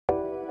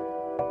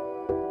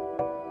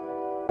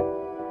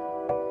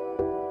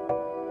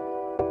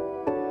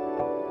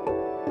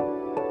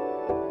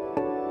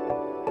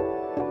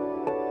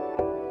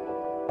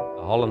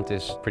Holland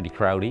is pretty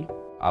crowded.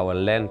 Our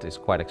land is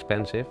quite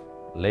expensive,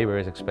 labor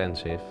is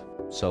expensive,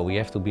 so we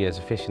have to be as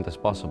efficient as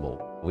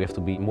possible. We have to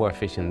be more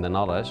efficient than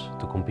others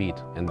to compete,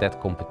 and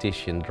that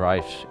competition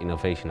drives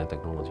innovation and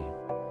technology.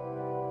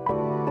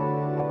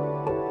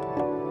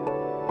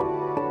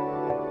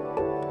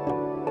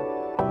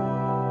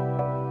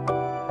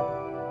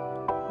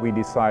 We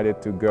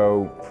decided to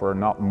go for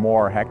not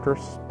more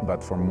hectares,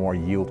 but for more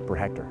yield per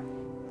hectare.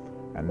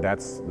 And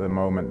that's the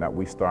moment that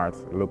we start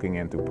looking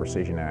into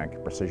precision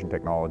ag, precision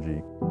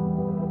technology.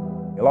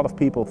 A lot of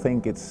people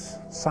think it's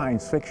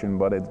science fiction,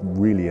 but it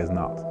really is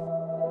not.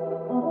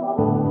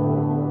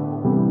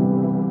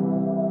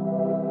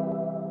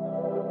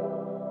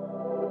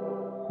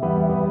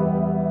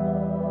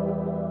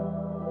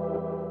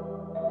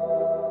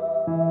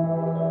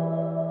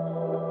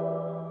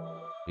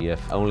 We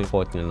have only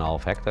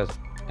 14.5 hectares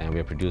and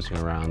we're producing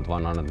around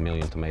 100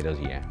 million tomatoes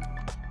a year.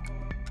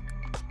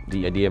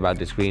 The idea about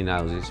this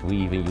greenhouse is we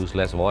even use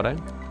less water,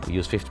 we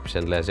use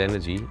 50% less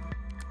energy.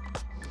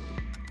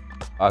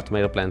 Our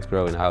tomato plants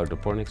grow in a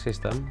hydroponic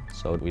system,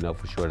 so we know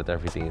for sure that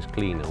everything is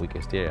clean and we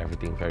can steer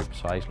everything very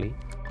precisely.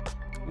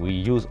 We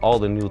use all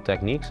the new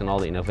techniques and all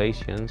the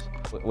innovations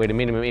with a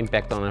minimum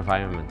impact on the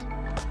environment.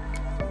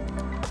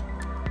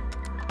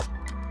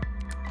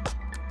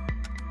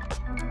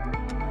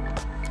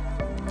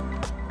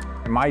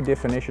 My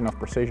definition of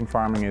precision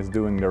farming is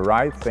doing the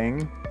right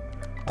thing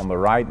on the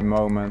right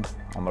moment,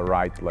 on the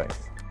right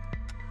place.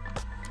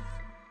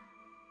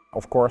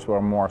 Of course,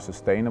 we're more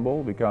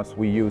sustainable because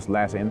we use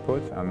less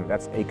input, and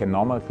that's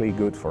economically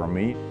good for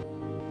me.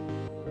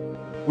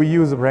 We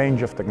use a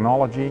range of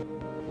technology.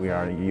 We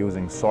are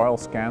using soil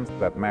scans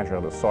that measure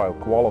the soil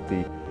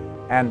quality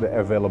and the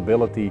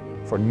availability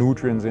for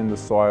nutrients in the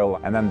soil,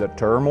 and then the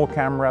thermal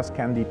cameras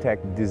can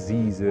detect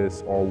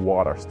diseases or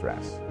water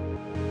stress.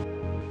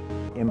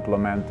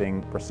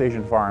 Implementing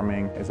precision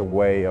farming is a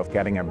way of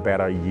getting a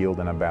better yield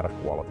and a better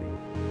quality.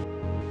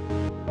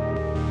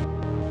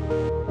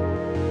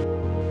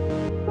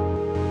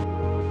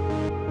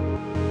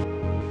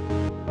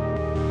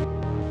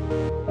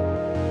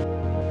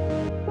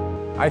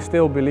 I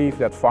still believe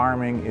that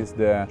farming is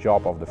the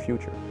job of the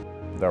future.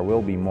 There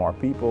will be more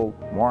people,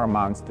 more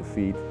amounts to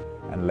feed,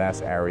 and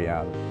less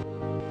area.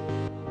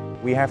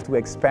 We have to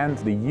expand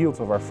the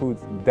yields of our food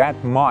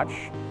that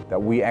much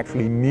that we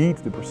actually need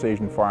the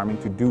precision farming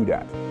to do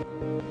that.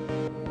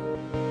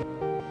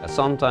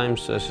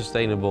 Sometimes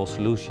sustainable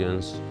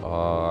solutions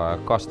are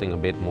costing a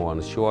bit more on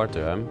the short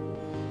term,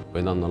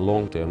 but on the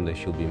long term they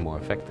should be more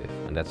effective,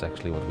 and that's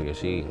actually what we are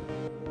seeing.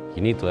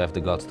 You need to have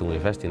the guts to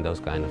invest in those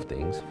kind of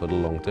things for the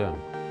long term.